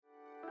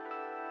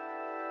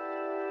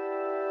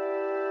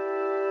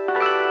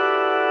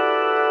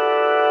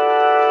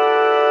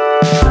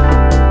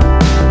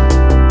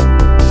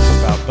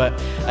but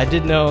I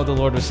did know the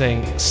Lord was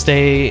saying,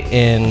 stay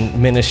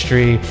in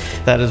ministry.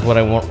 That is what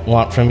I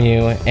want from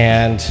you.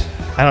 And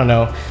I don't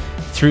know,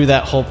 through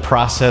that whole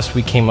process,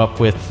 we came up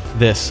with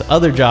this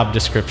other job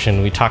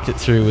description. We talked it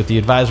through with the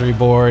advisory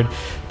board,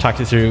 talked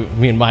it through,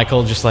 me and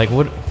Michael, just like,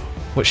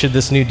 what should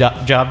this new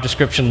job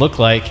description look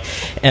like?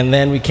 And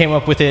then we came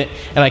up with it,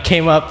 and I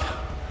came up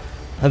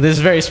at this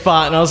very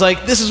spot, and I was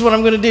like, this is what I'm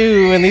going to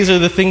do, and these are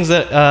the things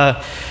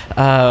that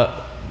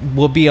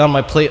will be on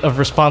my plate of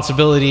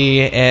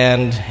responsibility,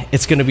 and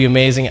it's going to be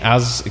amazing. I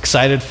was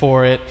excited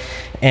for it,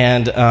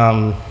 and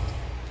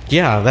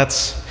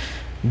that's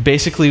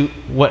basically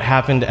what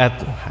happened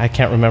I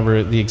can't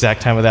remember the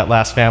exact time of that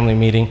last family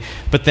meeting,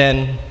 but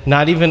then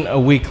not even a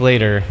week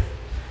later,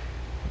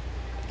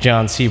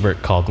 John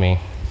Siebert called me.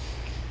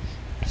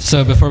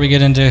 So before we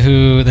get into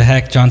who the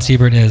heck John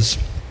Siebert is,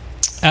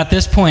 at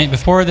this point,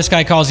 before this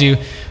guy calls you,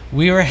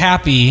 we were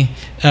happy,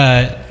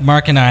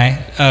 Mark and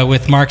I,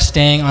 with Mark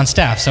staying on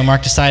staff. So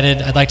Mark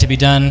decided, I'd like to be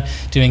done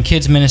doing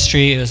kids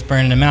ministry. It was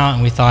burning him out,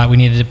 and we thought we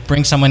needed to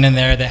bring someone in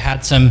there that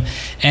had some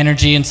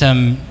energy and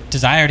some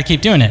desire to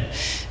keep doing it.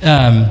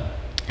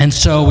 And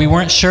so we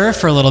weren't sure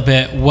for a little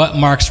bit what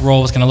Mark's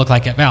role was going to look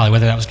like at Valley,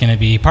 whether that was going to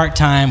be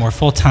part-time or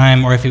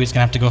full-time, or if he was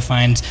going to have to go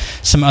find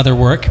some other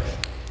work.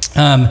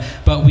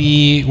 But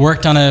we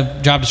worked on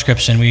a job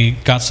description. We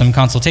got some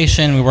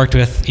consultation. We worked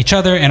with each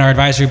other and our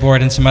advisory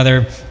board and some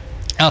other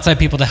outside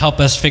people to help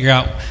us figure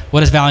out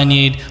what does Valley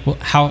need,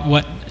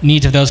 what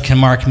needs of those can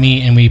Mark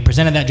meet, and we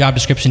presented that job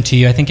description to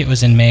you. I think it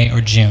was in May or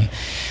June.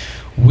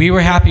 We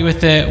were happy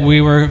with it.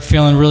 We were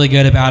feeling really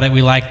good about it.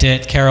 We liked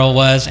it. Carol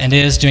was and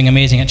is doing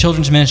amazing at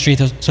children's ministry,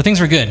 so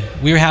things were good.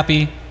 We were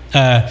happy,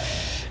 and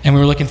we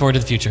were looking forward to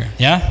the future.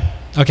 Yeah?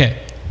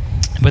 Okay.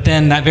 But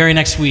then that very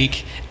next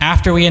week,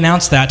 after we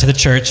announced that to the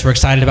church, we're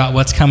excited about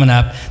what's coming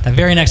up, that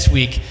very next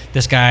week,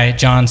 this guy,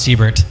 John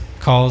Siebert,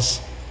 calls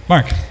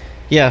Mark.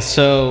 Yeah,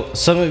 so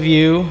some of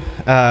you,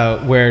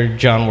 where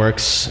John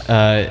works,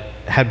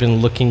 had been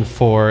looking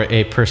for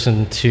a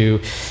person to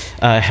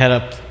head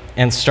up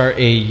and start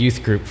a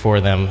youth group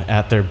for them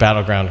at their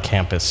Battleground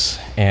campus.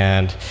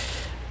 And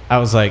I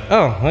was like,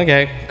 oh,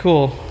 okay,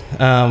 cool,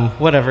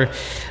 whatever.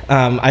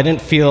 I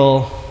didn't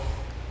feel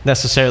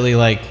necessarily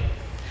like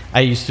I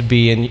used to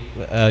be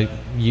a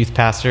youth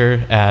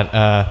pastor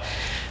at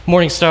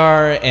Morning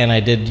Star, and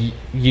I did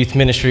youth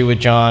ministry with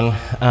John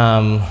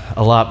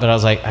a lot, but I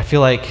was like, I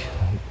feel like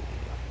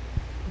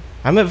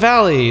I'm at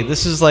Valley.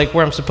 This is like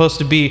where I'm supposed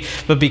to be.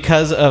 But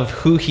because of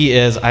who he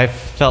is, I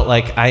felt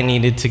like I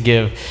needed to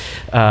give,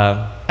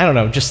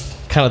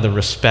 just kind of the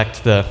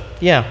respect,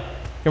 you're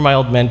my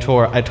old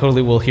mentor. I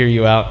totally will hear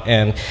you out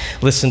and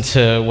listen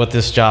to what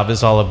this job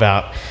is all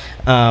about.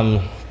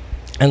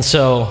 And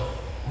so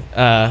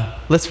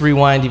let's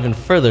rewind even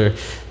further.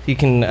 You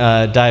can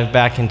dive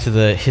back into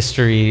the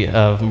history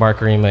of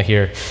Mark Rima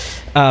here.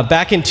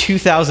 Back in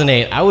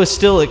 2008, I was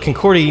still at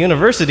Concordia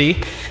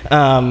University,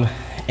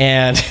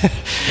 and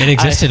it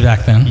existed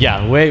back then.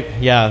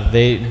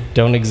 They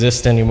don't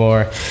exist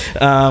anymore.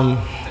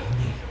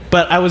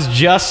 But I was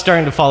just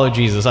starting to follow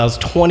Jesus. I was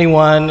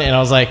 21, and I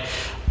was like,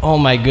 oh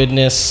my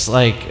goodness,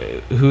 like,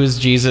 who is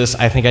Jesus?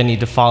 I think I need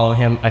to follow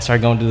him. I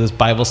started going to this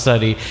Bible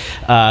study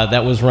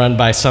that was run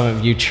by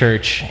Summit View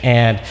Church,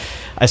 and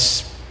I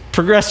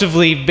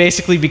progressively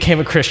basically became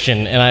a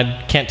Christian. And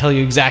I can't tell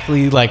you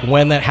exactly like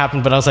when that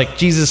happened, but I was like,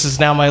 Jesus is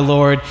now my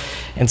Lord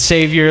and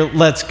Savior,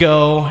 let's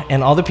go.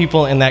 And all the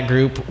people in that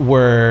group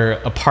were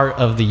a part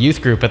of the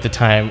youth group at the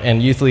time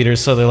and youth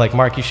leaders, so they're like,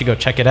 Mark, you should go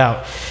check it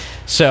out.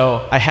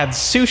 So I had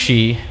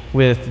sushi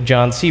with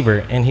John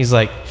Siebert, and he's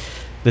like,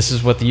 this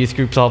is what the youth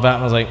group's all about.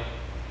 And I was like,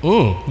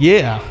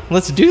 yeah,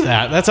 let's do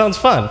that. That sounds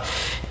fun.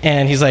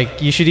 And he's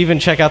like, you should even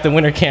check out the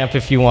winter camp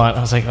if you want.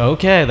 I was like,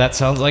 okay, that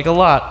sounds like a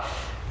lot.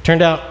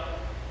 Turned out,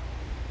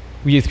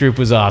 youth group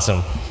was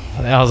awesome.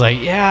 And I was like,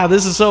 yeah,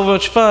 this is so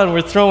much fun.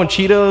 We're throwing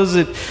Cheetos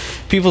at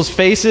people's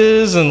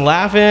faces and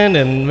laughing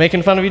and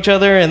making fun of each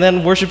other and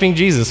then worshiping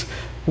Jesus.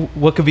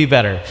 What could be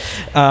better?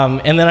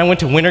 And then I went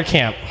to winter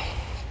camp.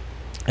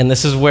 And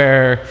this is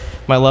where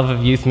my love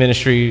of youth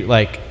ministry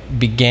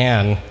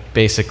began,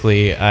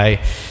 basically.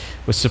 I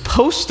was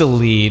supposed to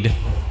lead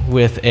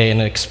with an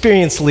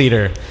experienced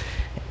leader,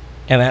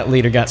 and that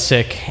leader got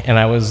sick, and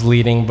I was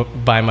leading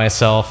by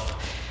myself,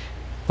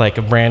 like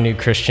a brand new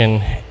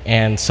Christian,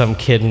 and some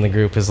kid in the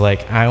group is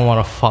like, I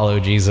want to follow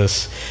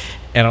Jesus.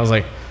 And I was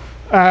like,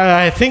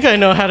 I think I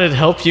know how to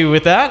help you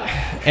with that.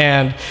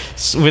 And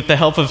with the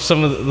help of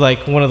some of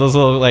one of those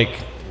little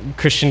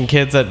Christian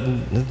kids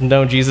that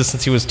know Jesus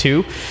since he was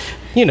 2,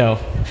 he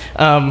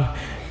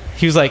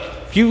was like,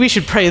 we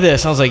should pray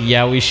this. I was like,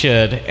 yeah, we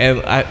should.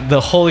 And the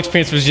whole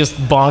experience was just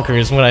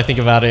bonkers when I think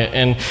about it.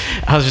 And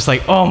I was just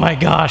like, oh my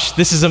gosh,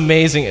 this is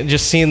amazing.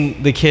 Just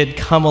seeing the kid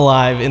come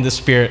alive in the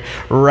Spirit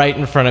right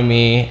in front of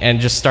me and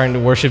just starting to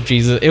worship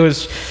Jesus. It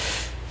was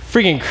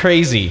freaking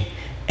crazy.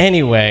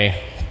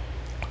 Anyway,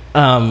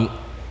 after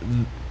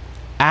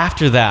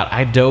that,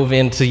 I dove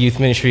into youth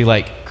ministry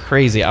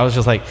crazy. I was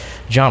just like,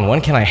 John,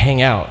 when can I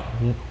hang out?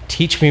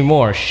 Teach me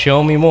more,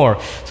 show me more.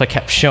 So I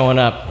kept showing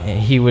up, and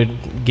he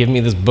would give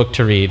me this book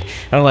to read.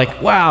 And I'm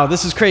like, wow,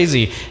 this is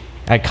crazy.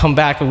 I'd come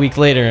back a week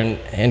later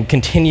and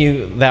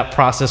continue that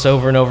process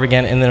over and over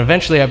again. And then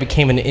eventually I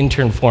became an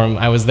intern for him.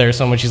 I was there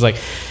so much, he's like,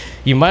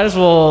 you might as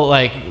well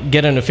like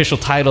get an official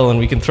title and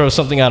we can throw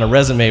something on a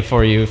resume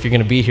for you if you're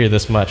going to be here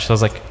this much. So I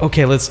was like,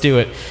 okay, let's do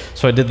it.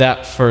 So I did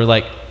that for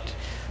like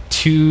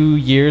 2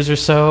 years or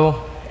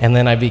so. And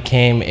then I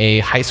became a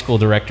high school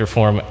director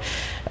for him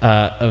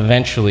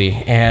eventually.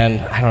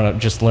 And I don't know,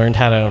 just learned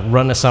how to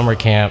run a summer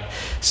camp.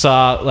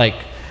 Saw like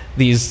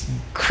these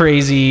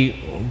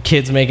crazy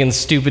kids making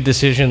stupid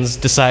decisions,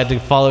 decide to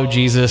follow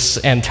Jesus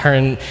and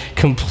turn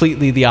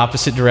completely the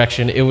opposite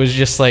direction. It was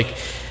just like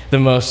the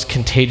most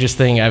contagious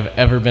thing I've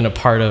ever been a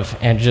part of,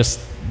 and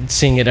just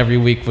seeing it every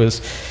week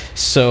was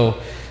so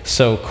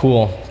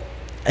cool.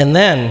 And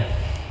then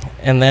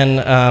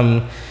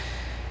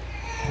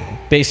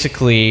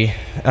basically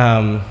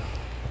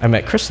I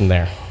met Kristen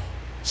there.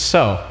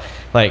 So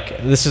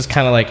like this is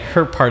kind of like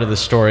her part of the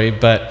story,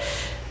 but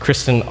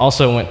Kristen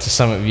also went to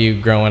Summit View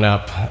growing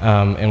up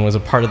and was a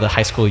part of the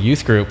high school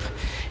youth group.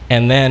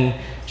 And then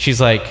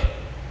she's like,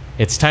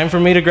 it's time for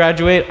me to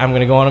graduate. I'm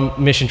going to go on a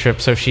mission trip.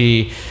 So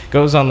she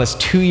goes on this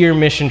 2-year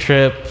mission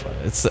trip.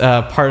 It's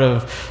part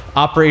of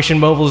Operation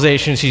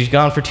Mobilization. She's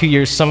gone for 2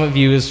 years. Summit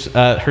View is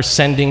her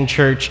sending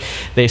church.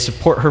 They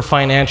support her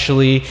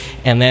financially.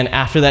 And then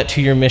after that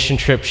 2-year mission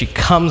trip, she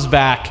comes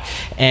back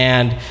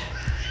and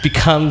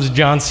becomes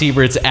John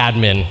Siebert's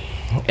admin.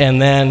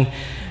 And then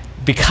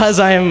because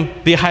I am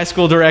the high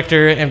school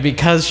director and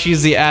because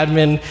she's the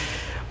admin,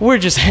 we're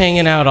just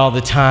hanging out all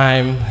the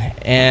time.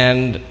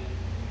 And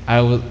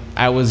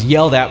I was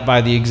yelled at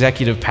by the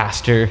executive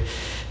pastor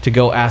to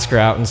go ask her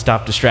out and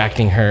stop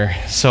distracting her.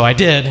 So I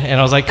did, and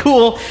I was like,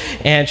 cool.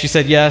 And she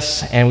said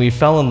yes, and we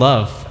fell in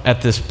love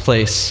at this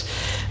place.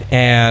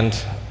 And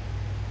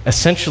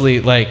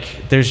essentially,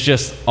 like, there's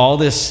just all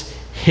this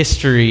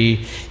history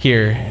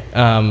here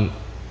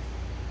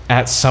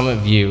at Summit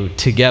View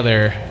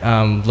together,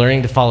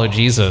 learning to follow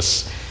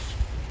Jesus.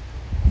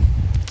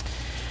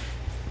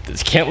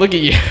 Just can't look at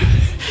you.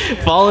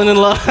 Falling in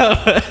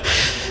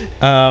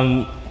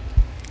love.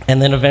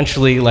 And then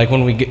eventually, like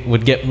when we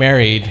would get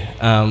married,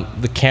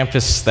 the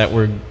campus that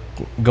we're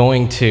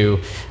going to,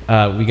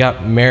 we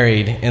got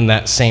married in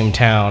that same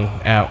town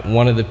at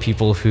one of the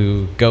people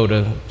who go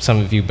to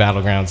Summit View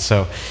Battlegrounds.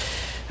 So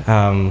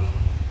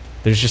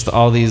there's just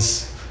all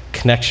these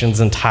connections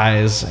and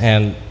ties,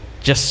 and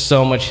just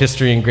so much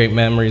history and great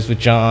memories with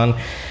John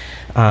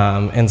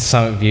and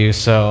Summit View.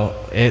 So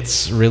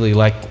it's really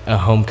like a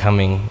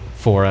homecoming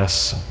for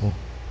us.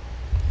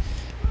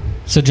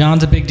 So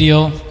John's a big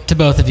deal to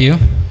both of you.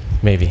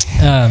 Maybe.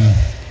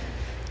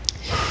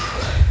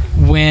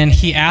 When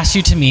he asked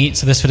you to meet,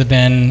 so this would have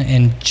been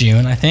in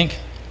June, I think,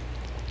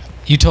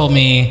 you told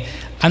me,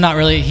 I'm not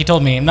really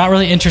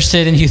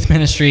interested in youth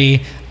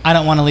ministry. I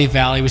don't want to leave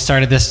Valley. We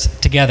started this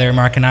together,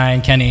 Mark and I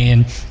and Kenny,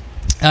 and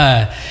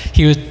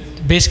he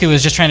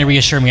was just trying to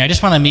reassure me. I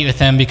just want to meet with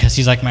him because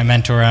he's like my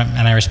mentor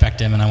and I respect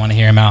him and I want to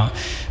hear him out,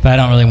 but I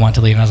don't really want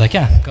to leave. And I was like,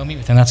 yeah, go meet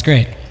with him. That's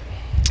great.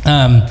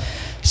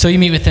 So you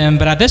meet with him,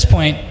 but at this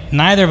point,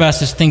 neither of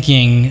us is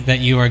thinking that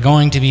you are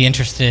going to be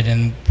interested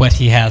in what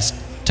he has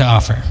to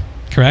offer,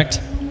 correct?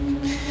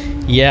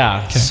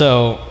 Yeah, okay.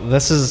 So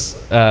this is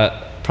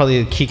probably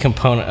a key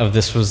component of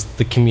this was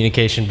the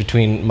communication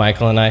between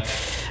Michael and I.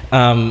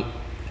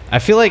 I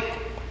feel like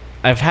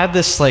I've had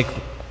this like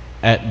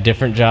at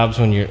different jobs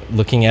when you're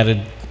looking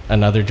at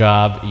another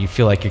job, you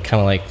feel like you're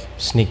kind of like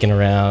sneaking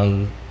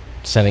around,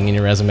 sending in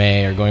your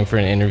resume or going for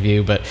an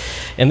interview. But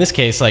in this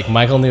case, like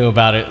Michael knew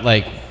about it,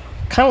 like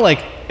kind of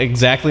like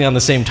exactly on the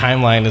same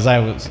timeline as I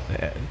was.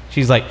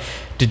 She's like,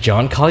 did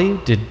John call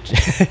you?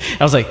 I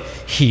was like,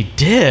 he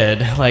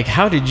did. Like,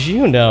 how did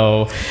you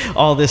know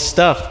all this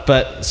stuff?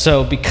 But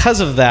so because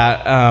of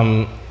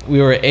that,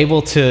 we were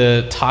able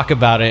to talk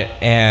about it,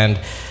 and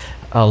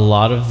a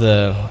lot of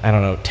the, I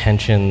don't know,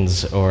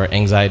 tensions or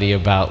anxiety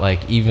about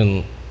like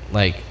even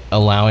like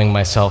allowing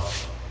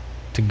myself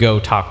to go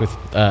talk with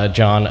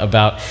John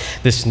about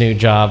this new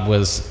job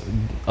was,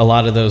 a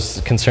lot of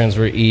those concerns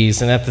were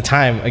eased. And at the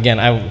time, again,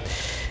 I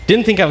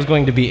didn't think I was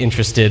going to be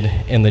interested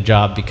in the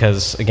job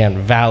because, again,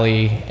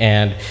 Valley,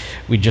 and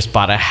we just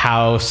bought a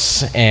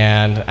house,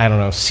 and I don't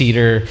know,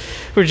 Cedar.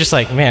 We were just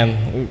like,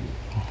 man,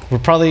 we're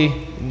probably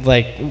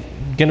like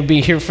gonna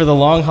be here for the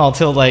long haul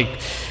till like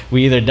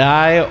we either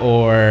die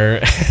or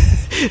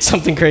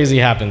something crazy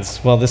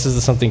happens. Well, this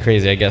is something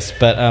crazy, I guess.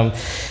 But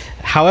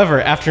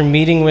however, after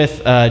meeting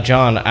with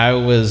John, I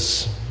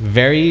was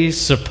very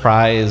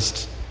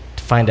surprised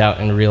to find out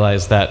and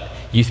realize that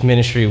youth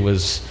ministry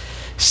was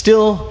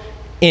still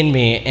in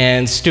me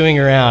and stewing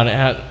around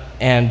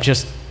and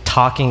just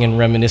talking and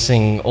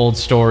reminiscing old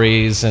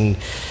stories and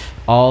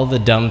all the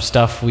dumb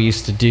stuff we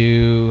used to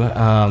do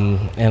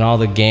and all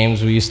the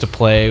games we used to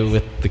play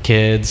with the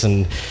kids,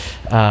 and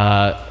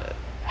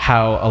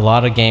how a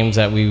lot of games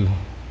that we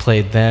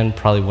played then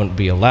probably wouldn't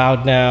be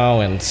allowed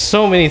now, and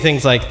so many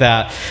things like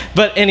that.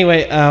 But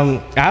anyway,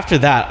 after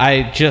that,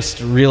 I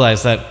just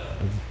realized that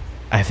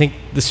I think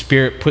the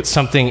Spirit put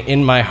something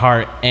in my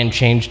heart and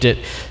changed it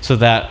so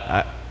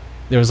that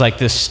there was like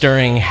this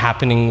stirring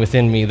happening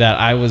within me that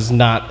I was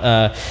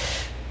not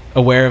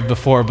aware of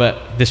before,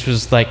 but this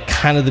was like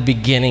kind of the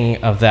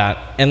beginning of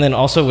that. And then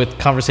also with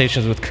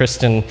conversations with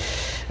Kristen,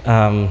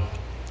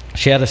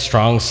 she had a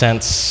strong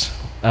sense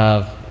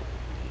of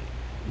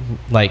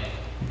like,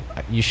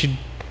 you should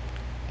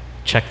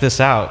check this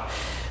out,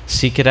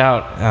 seek it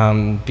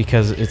out,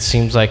 because it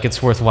seems like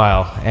it's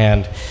worthwhile.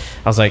 And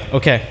I was like,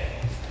 okay,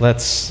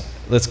 let's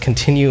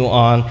continue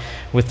on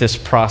with this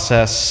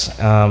process,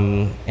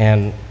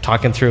 and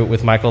talking through it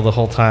with Michael the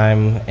whole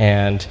time,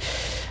 and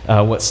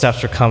what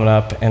steps were coming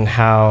up and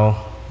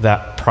how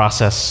that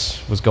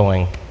process was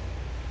going.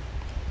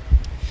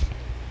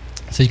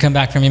 So you come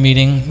back from your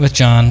meeting with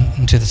John,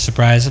 and to the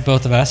surprise of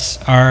both of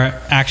us, are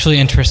actually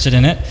interested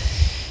in it.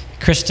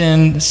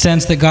 Kristen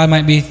sensed that God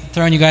might be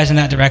throwing you guys in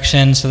that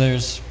direction, so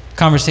there's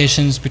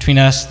conversations between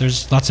us,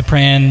 there's lots of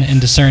praying and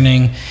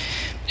discerning,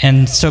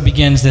 and so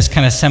begins this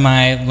kind of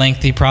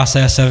semi-lengthy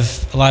process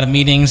of a lot of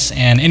meetings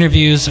and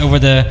interviews over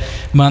the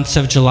months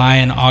of July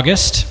and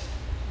August,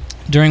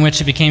 during which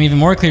it became even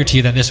more clear to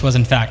you that this was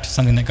in fact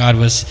something that God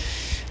was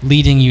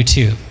leading you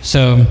to.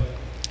 So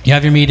you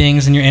have your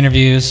meetings and your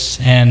interviews,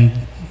 and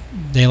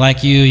they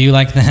like you, you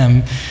like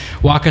them.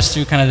 Walk us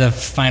through kind of the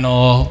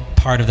final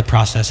part of the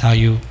process, how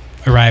you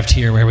arrived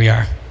here where we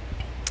are.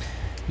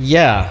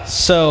 Yeah,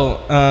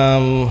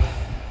 so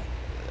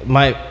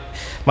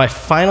my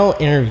final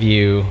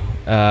interview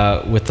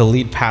with the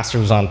lead pastor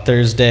was on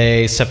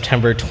Thursday,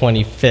 September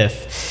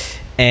 25th,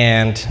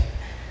 and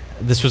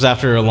this was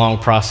after a long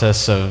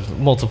process of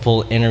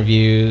multiple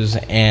interviews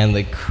and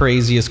the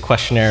craziest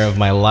questionnaire of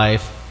my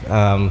life.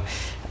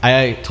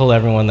 I told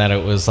everyone that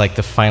it was like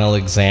the final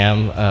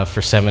exam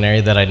for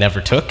seminary that I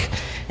never took,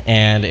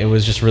 and it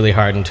was just really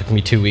hard and took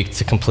me 2 weeks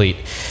to complete.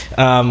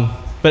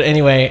 But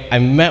anyway, I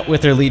met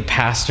with their lead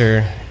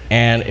pastor,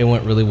 and it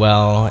went really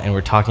well, and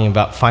we're talking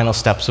about final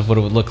steps of what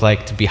it would look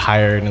like to be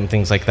hired and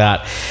things like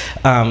that.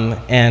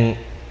 And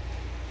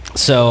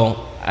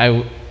so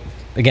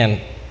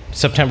again,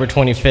 September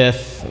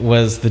 25th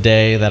was the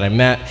day that I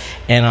met,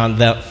 and on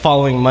the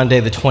following Monday,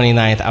 the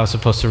 29th, I was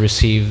supposed to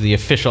receive the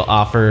official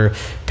offer,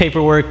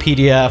 paperwork,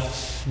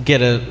 PDF,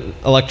 get an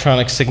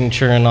electronic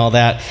signature and all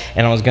that,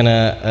 and I was going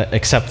to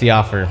accept the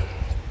offer.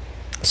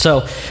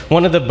 So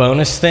one of the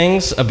bonus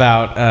things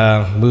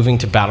about moving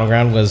to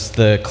Battleground was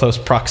the close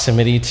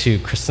proximity to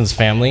Kristen's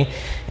family,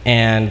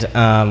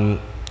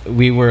 and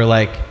we were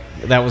like,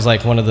 that was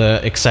like one of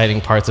the exciting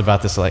parts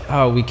about this, like,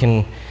 oh, we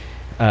can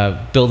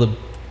build a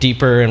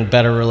deeper and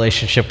better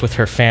relationship with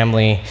her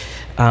family.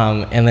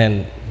 And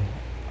then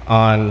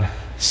on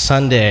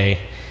Sunday,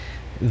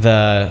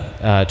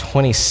 the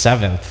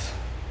 27th,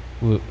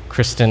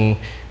 Kristen,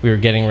 we were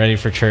getting ready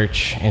for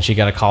church, and she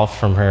got a call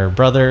from her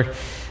brother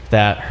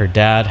that her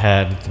dad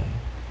had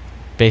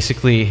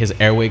basically his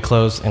airway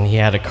closed, and he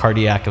had a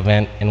cardiac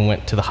event and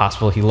went to the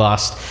hospital. He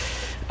lost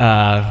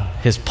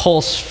his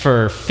pulse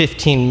for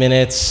 15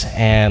 minutes,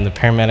 and the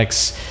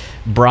paramedics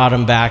brought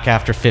him back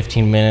after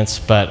 15 minutes,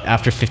 but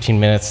after 15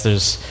 minutes,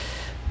 there's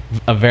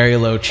a very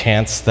low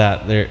chance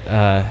that there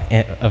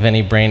of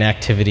any brain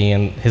activity,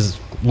 and his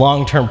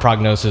long-term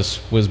prognosis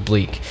was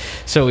bleak.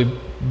 So we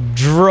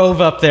drove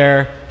up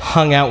there,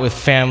 hung out with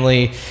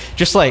family,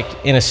 just like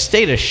in a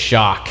state of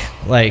shock,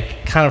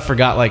 like kind of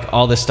forgot like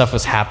all this stuff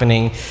was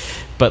happening.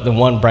 But the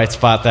one bright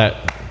spot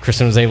that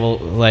Kristen was able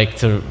like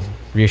to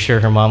reassure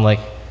her mom, like,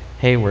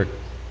 hey, we're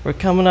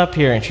coming up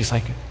here, and she's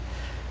like,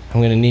 I'm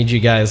going to need you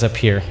guys up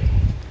here.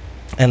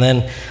 And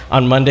then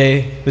on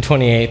Monday, the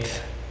 28th,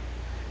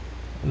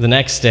 the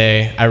next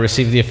day, I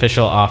received the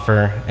official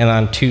offer. And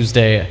on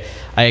Tuesday,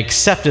 I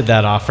accepted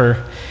that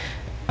offer.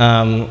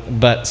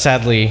 But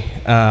sadly,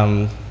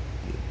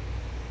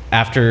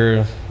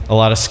 after a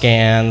lot of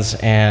scans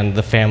and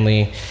the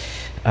family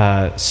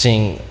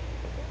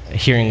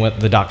hearing what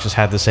the doctors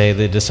had to say,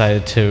 they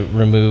decided to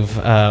remove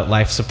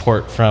life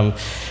support from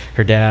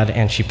her dad,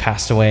 and she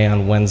passed away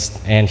on Wednesday,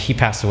 and he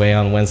passed away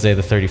on Wednesday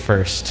the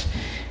 31st.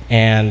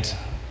 And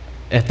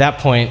at that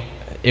point,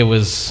 it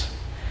was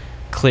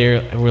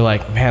clear, we're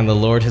like, man, the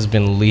Lord has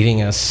been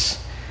leading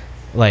us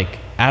like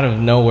out of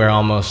nowhere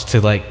almost to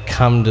like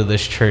come to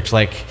this church,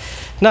 like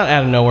not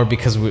out of nowhere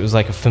because it was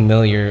like a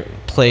familiar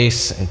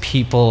place and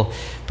people,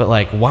 but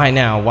like, why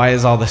now? Why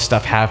is all this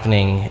stuff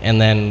happening?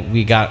 And then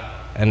we got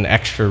an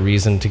extra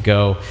reason to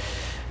go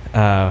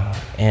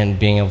and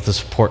being able to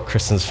support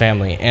Kristen's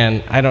family.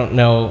 And I don't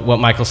know what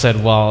Michael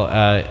said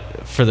while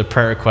for the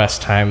prayer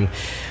request time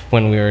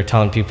when we were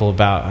telling people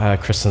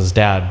about Kristen's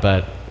dad,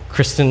 but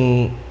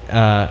Kristen,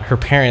 her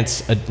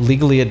parents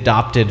legally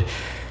adopted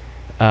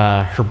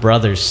her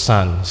brother's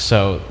son.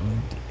 So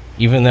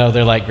even though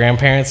they're like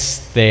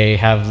grandparents, they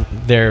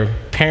have their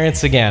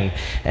parents again.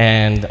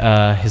 And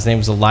his name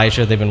is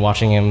Elijah. They've been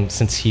watching him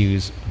since he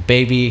was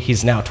baby.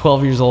 He's now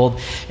 12 years old,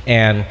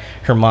 and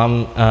her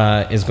mom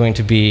is going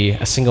to be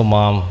a single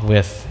mom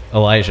with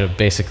Elijah,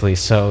 basically.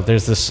 So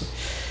there's this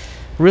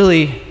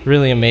really,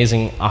 really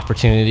amazing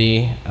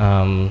opportunity.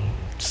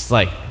 Just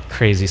like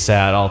crazy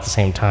sad all at the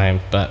same time,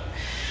 but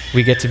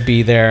we get to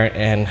be there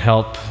and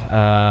help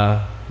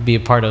be a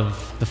part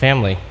of the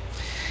family.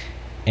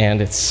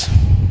 And it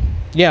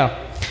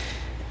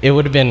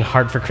would have been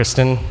hard for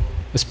Kristen,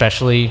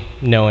 especially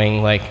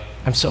knowing like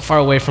I'm so far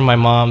away from my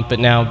mom, but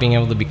now being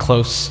able to be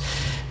close,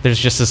 there's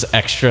just this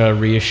extra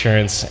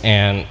reassurance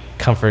and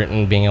comfort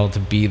in being able to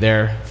be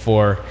there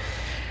for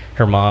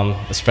her mom,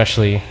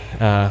 especially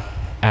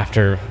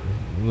after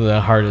the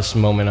hardest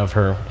moment of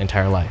her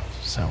entire life.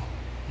 So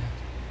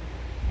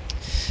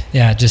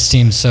yeah, it just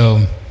seems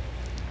so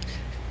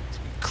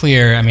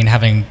clear. I mean,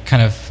 having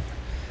kind of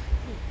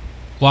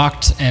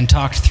walked and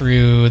talked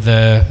through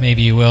the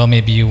maybe you will,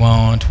 maybe you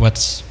won't,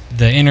 what's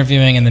the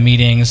interviewing and the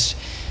meetings,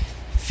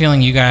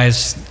 feeling you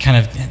guys kind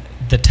of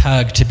the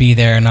tug to be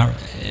there.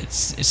 It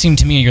seemed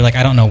to me you're like,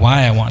 I don't know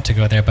why I want to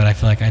go there, but I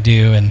feel like I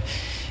do. And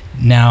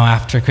now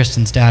after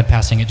Kristen's dad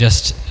passing,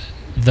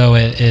 though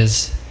it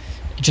is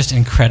just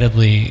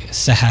incredibly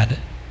sad,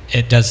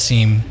 it does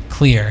seem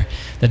clear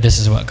that this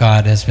is what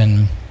God has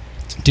been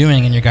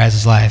doing in your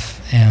guys'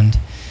 life. And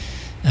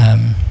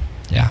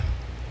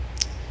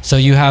so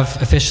you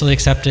have officially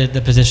accepted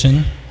the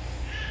position.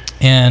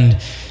 And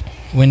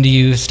when do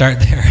you start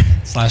there?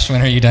 /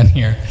 when are you done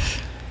here?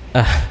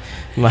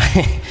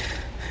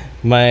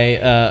 My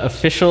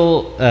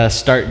official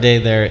start day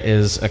there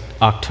is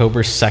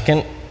October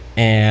 2nd,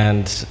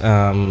 and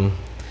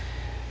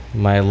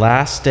my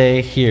last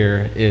day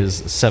here is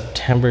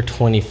September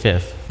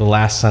 25th, the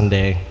last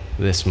Sunday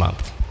this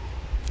month.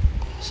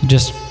 So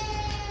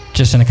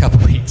just in a couple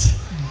weeks.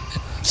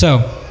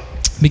 So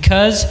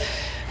because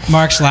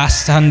Mark's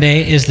last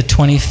Sunday is the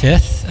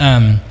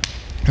 25th,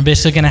 we're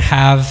basically going to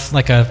have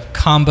like a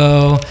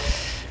combo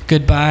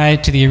goodbye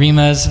to the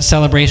Arimas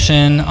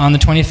celebration on the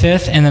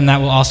 25th, and then that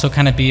will also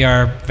kind of be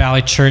our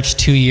Valley Church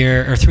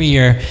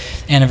 3-year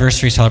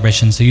anniversary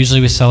celebration. So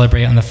usually we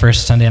celebrate on the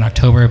first Sunday in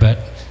October, but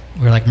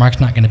we're like, Mark's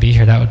not going to be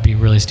here. That would be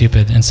really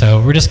stupid. And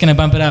so we're just going to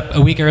bump it up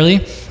a week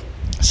early.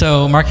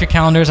 So mark your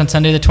calendars on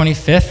Sunday the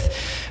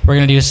 25th. We're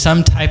going to do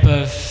some type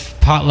of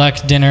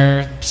potluck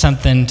dinner,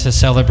 something to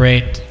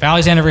celebrate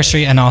Valley's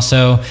anniversary and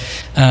also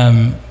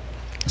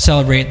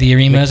celebrate the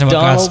Arimas and what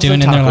God's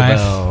doing in their life.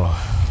 Bell.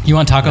 You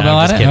want Taco Bell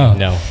at it? Oh.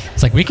 No.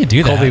 It's like, we could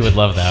do that. Colby would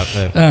love that.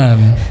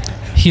 But.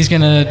 He's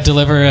going to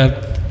deliver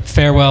a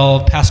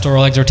farewell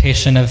pastoral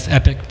exhortation of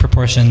epic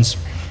proportions.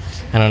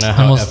 I don't know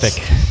how epic.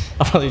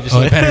 I'll probably just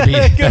it better be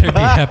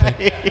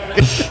epic.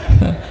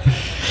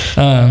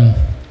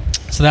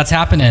 So that's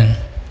happening.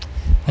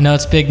 I know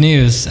it's big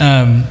news.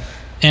 And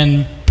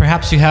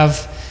perhaps you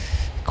have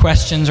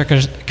questions or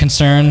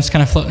concerns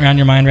kind of floating around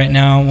your mind right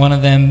now. One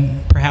of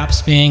them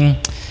perhaps being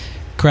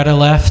Greta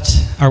left,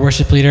 our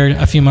worship leader,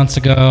 a few months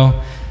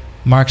ago.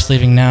 Mark's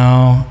leaving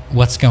now.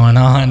 What's going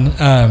on?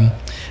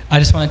 I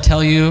just want to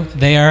tell you,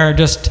 they are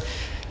just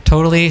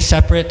totally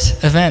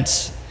separate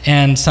events.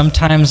 And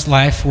sometimes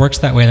life works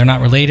that way. They're not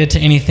related to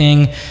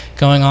anything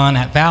going on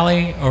at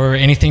Valley or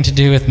anything to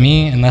do with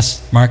me,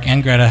 unless Mark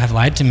and Greta have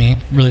lied to me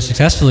really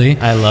successfully.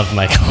 I love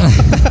Michael.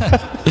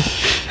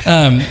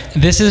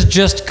 This is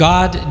just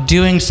God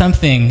doing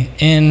something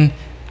in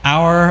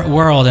our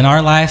world, in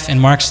our life, in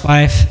Mark's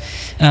life,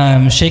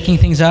 shaking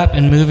things up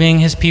and moving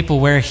his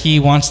people where he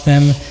wants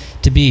them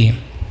to be.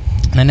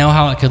 And I know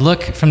how it could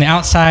look from the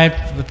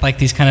outside with like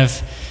these kind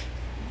of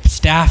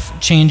staff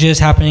changes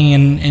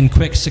happening in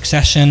quick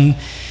succession.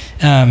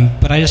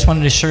 But I just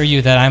wanted to assure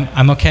you that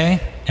I'm okay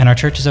and our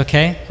church is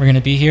okay. We're going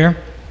to be here.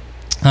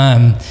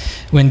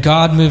 When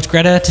God moved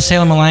Greta to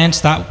Salem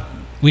Alliance,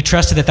 we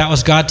trusted that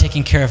was God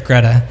taking care of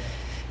Greta,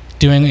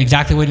 doing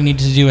exactly what he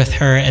needed to do with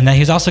her, and that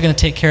he's also going to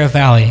take care of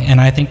Valley.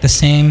 And I think the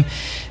same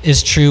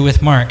is true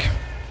with Mark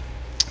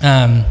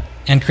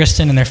and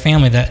Kristen and their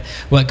family, that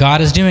what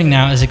God is doing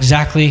now is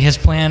exactly his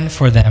plan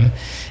for them.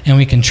 And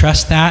we can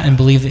trust that and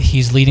believe that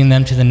he's leading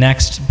them to the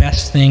next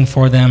best thing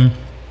for them.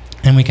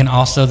 And we can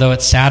also, though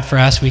it's sad for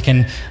us, we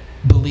can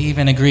believe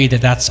and agree that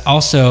that's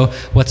also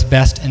what's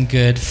best and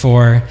good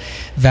for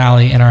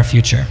Valley in our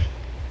future.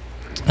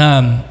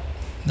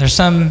 There's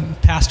some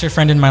pastor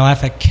friend in my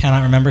life, I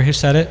cannot remember who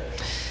said it.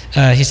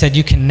 He said,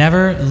 you can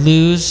never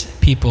lose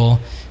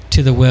people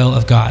to the will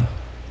of God.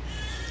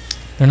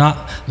 They're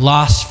not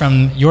lost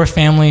from your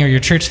family or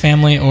your church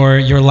family or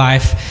your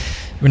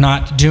life. We're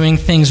not doing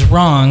things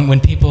wrong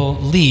when people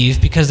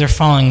leave because they're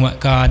following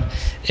what God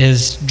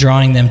is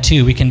drawing them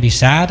to. We can be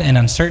sad and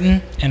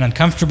uncertain and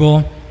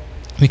uncomfortable.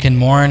 We can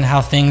mourn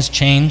how things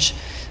change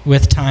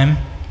with time,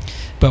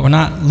 but we're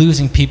not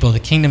losing people. The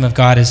kingdom of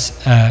God is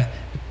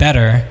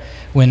better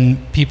when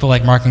people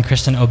like Mark and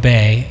Kristen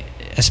obey,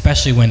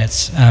 especially when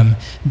it's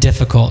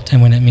difficult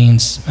and when it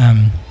means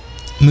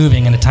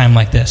moving in a time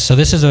like this. So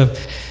this is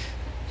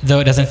though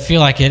it doesn't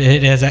feel like it,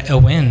 it is a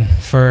win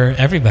for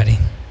everybody.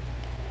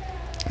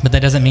 But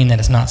that doesn't mean that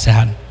it's not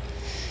sad.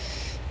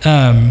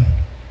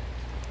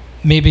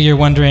 Maybe you're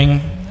wondering,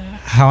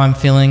 how I'm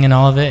feeling in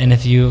all of it. And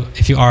if you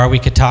are, we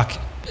could talk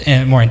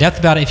more in depth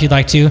about it if you'd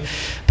like to.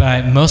 But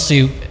I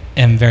mostly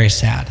am very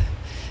sad.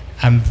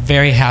 I'm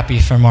very happy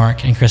for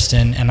Mark and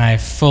Kristen, and I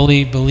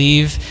fully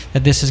believe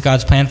that this is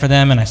God's plan for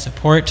them, and I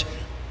support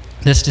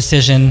this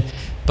decision.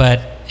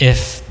 But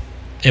if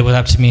it was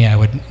up to me, I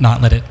would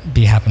not let it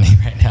be happening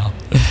right now.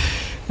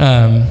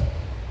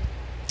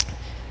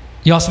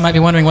 You also might be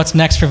wondering what's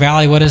next for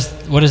Valley. What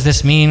does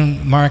this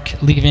mean,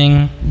 Mark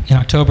leaving in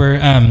October?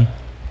 I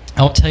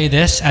will tell you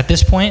this. At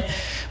this point,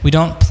 we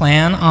don't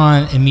plan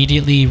on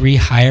immediately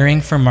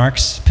rehiring for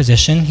Mark's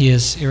position. He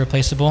is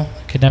irreplaceable.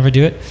 Could never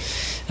do it.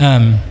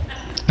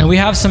 And we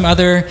have some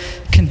other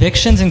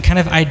convictions and kind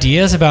of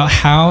ideas about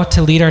how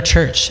to lead our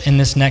church in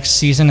this next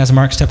season as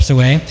Mark steps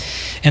away.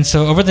 And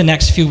so over the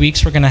next few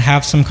weeks, we're going to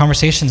have some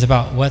conversations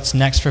about what's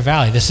next for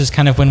Valley. This is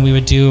kind of when we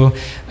would do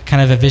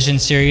kind of a vision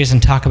series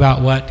and talk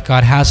about what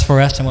God has for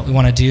us and what we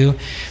want to do.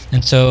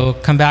 And so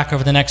come back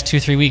over the next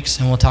 2-3 weeks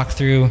and we'll talk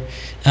through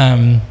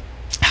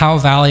how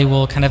Valley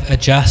will kind of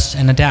adjust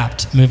and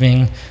adapt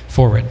moving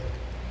forward.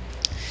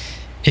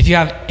 If you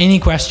have any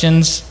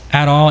questions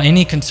at all,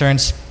 any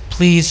concerns,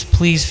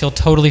 please feel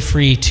totally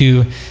free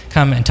to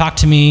come and talk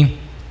to me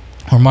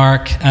or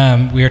Mark.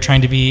 We are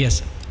trying to be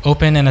as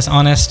open and as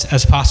honest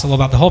as possible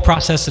about the whole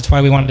process. That's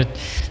why we wanted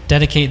to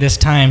dedicate this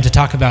time to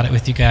talk about it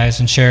with you guys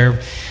and share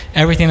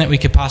everything that we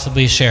could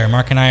possibly share.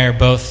 Mark and I are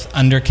both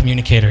under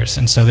communicators,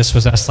 and so this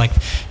was us like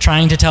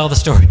trying to tell the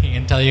story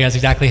and tell you guys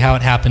exactly how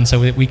it happened so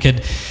we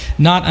could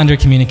not under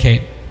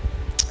communicate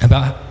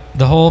about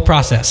the whole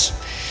process.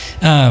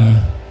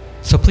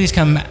 So please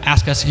come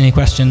ask us any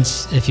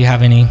questions if you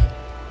have any.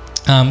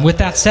 With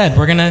that said,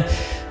 we're going to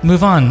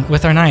move on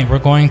with our night. We're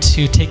going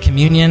to take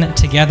communion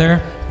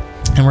together,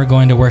 and we're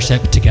going to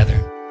worship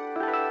together.